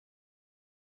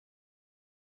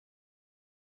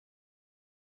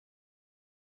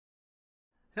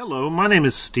Hello, my name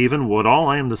is Stephen Woodall.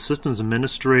 I am the Systems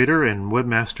Administrator and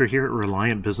Webmaster here at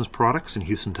Reliant Business Products in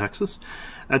Houston, Texas.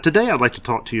 Today I'd like to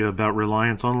talk to you about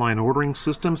Reliant's online ordering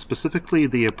system, specifically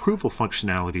the approval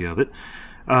functionality of it.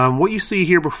 What you see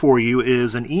here before you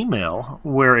is an email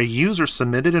where a user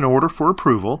submitted an order for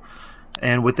approval,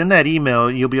 and within that email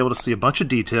you'll be able to see a bunch of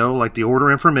detail like the order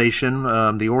information,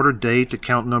 the order date,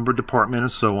 account number, department,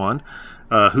 and so on,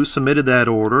 who submitted that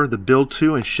order, the bill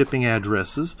to and shipping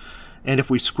addresses. And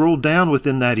if we scroll down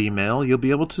within that email, you'll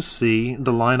be able to see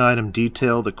the line item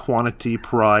detail, the quantity,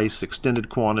 price, extended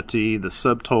quantity, the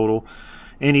subtotal,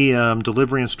 any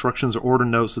delivery instructions or order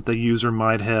notes that the user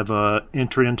might have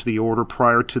entered into the order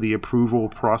prior to the approval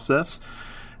process.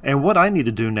 And what I need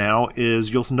to do now is,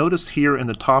 you'll notice here in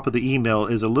the top of the email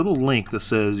is a little link that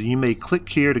says you may click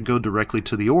here to go directly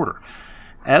to the order.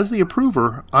 As the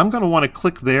approver, I'm going to want to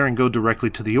click there and go directly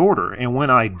to the order. And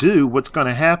when I do, what's going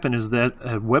to happen is that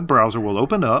a web browser will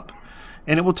open up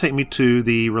and it will take me to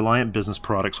the Reliant Business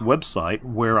Products website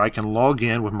where I can log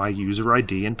in with my user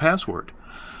ID and password.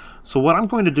 So what I'm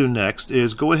going to do next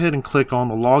is go ahead and click on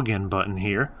the login button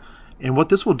here. And what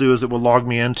this will do is it will log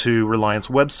me into Reliant's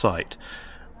website.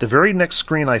 The very next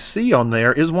screen I see on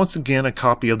there is once again a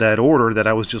copy of that order that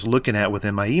I was just looking at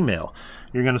within my email.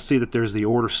 You're going to see that there's the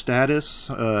order status,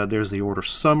 there's the order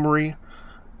summary.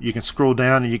 You can scroll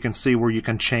down and you can see where you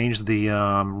can change the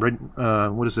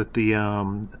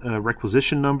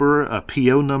requisition number, a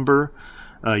PO number.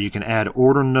 You can add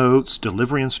order notes,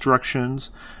 delivery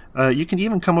instructions. You can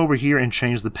even come over here and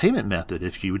change the payment method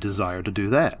if you desire to do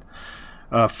that.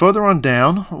 Further on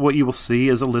down, what you will see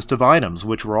is a list of items,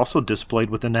 which were also displayed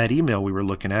within that email we were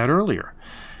looking at earlier.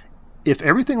 If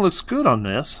everything looks good on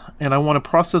this, and I want to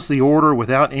process the order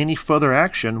without any further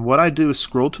action, what I do is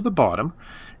scroll to the bottom,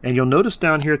 and you'll notice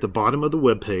down here at the bottom of the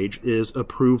web page is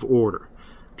Approve Order.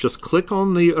 Just click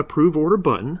on the Approve Order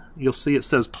button. You'll see it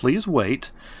says Please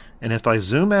Wait, and if I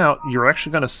zoom out, you're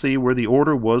actually going to see where the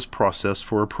order was processed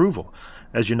for approval.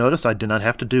 As you notice, I did not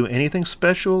have to do anything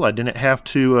special. I didn't have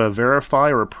to verify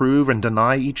or approve and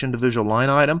deny each individual line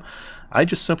item. I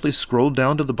just simply scrolled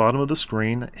down to the bottom of the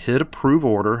screen, hit Approve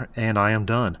Order, and I am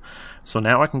done. So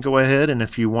now I can go ahead, and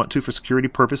if you want to, for security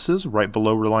purposes, right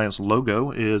below Reliant's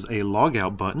logo is a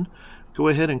Logout button. Go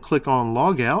ahead and click on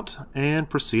Logout and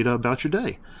proceed about your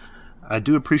day. I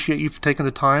do appreciate you for taking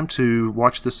the time to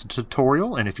watch this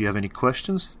tutorial, and if you have any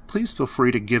questions, please feel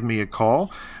free to give me a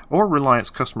call or Reliant's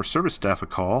customer service staff a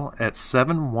call at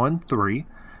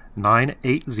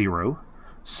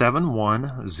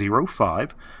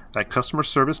 713-980-7105. That customer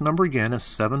service number again is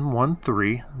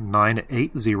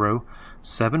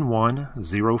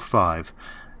 713-980-7105.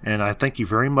 And I thank you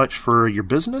very much for your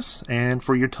business and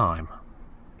for your time.